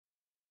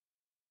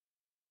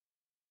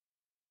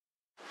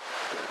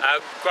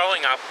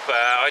Growing up,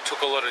 I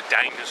took a lot of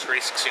dangerous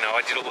risks. You know,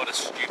 I did a lot of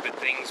stupid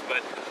things,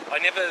 but I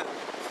never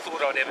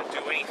thought I'd ever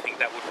do anything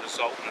that would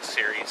result in a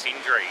serious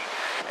injury.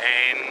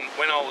 And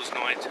when I was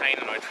 19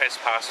 and I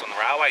trespassed on the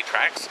railway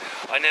tracks,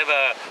 I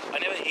never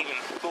even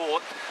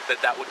thought that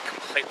that would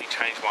completely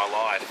change my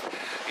life.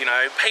 You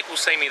know, people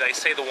see me, they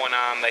see the one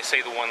arm, they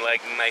see the one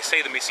leg, and they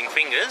see the missing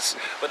fingers,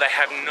 but they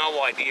have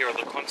no idea of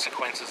the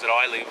consequences that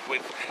I live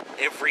with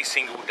every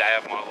single day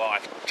of my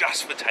life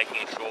just for taking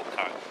a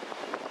shortcut.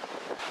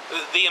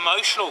 The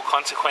emotional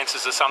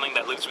consequences are something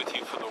that lives with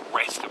you for the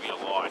rest of your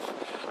life.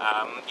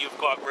 You've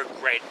got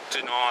regret,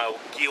 denial,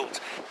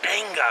 guilt,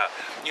 anger.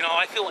 You know,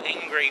 I feel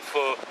angry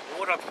for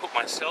what I've put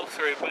myself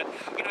through, but,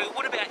 you know,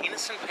 what about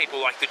innocent people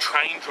like the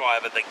train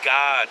driver, the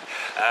guard,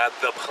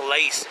 the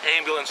police,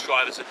 ambulance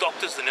drivers, the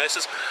doctors, the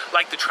nurses,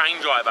 like the train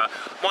driver?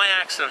 My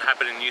accident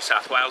happened in New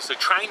South Wales. The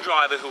train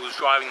driver who was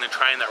driving the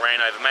train that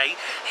ran over me,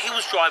 he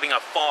was driving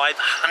a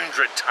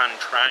 500-ton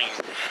train.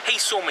 He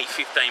saw me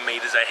 15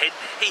 metres ahead.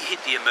 He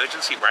hit the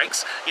emergency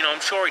brakes. You know,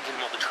 I'm sure he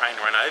didn't want the train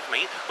to run over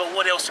me, but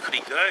what else could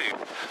he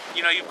do?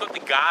 You know, you've got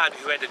the guard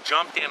who had to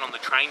jump down on the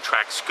train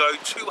tracks, go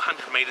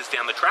 200 metres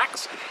down the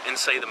tracks and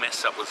see the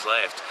mess that was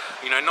left.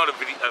 You know, not a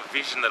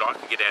vision that I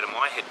could get out of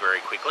my head very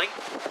quickly.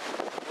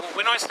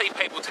 When I see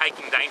people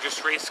taking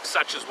dangerous risks,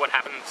 such as what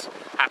happened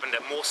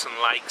at Mawson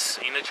Lakes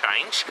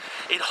interchange,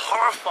 it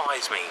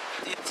horrifies me.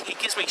 It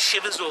gives me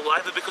shivers all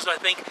over because I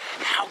think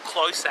how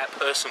close that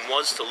person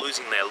was to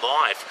losing their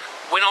life.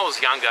 When I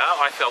was younger,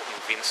 I felt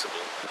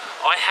invincible.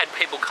 I had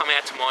people come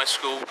out to my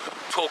school,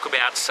 talk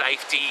about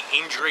safety,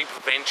 injury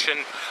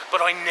prevention, but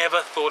I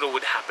never thought it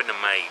would happen to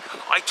me.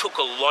 I took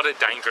a lot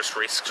of dangerous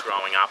risks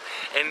growing up,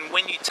 and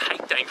when you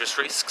take dangerous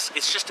risks,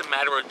 it's just a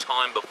matter of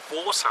time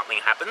before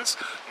something happens,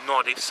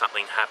 not if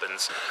something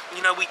happens.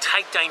 You know, we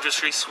take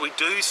dangerous risks, we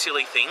do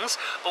silly things,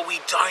 but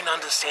we don't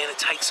understand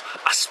it takes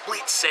a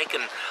split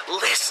second,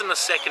 less than a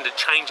second to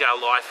change our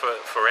life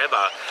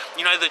forever.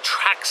 You know, the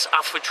tracks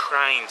are for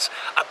trains.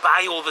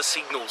 Obey all the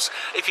signals.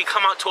 If you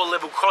come up to a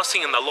level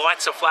crossing and the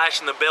lights are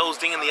flashing, the bells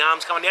dinging, the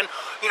arms coming down,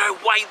 you know,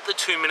 wait the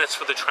 2 minutes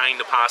for the train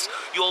to pass.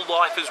 Your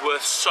life is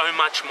worth so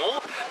much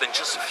more than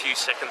just a few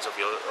seconds of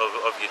your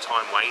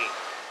time waiting.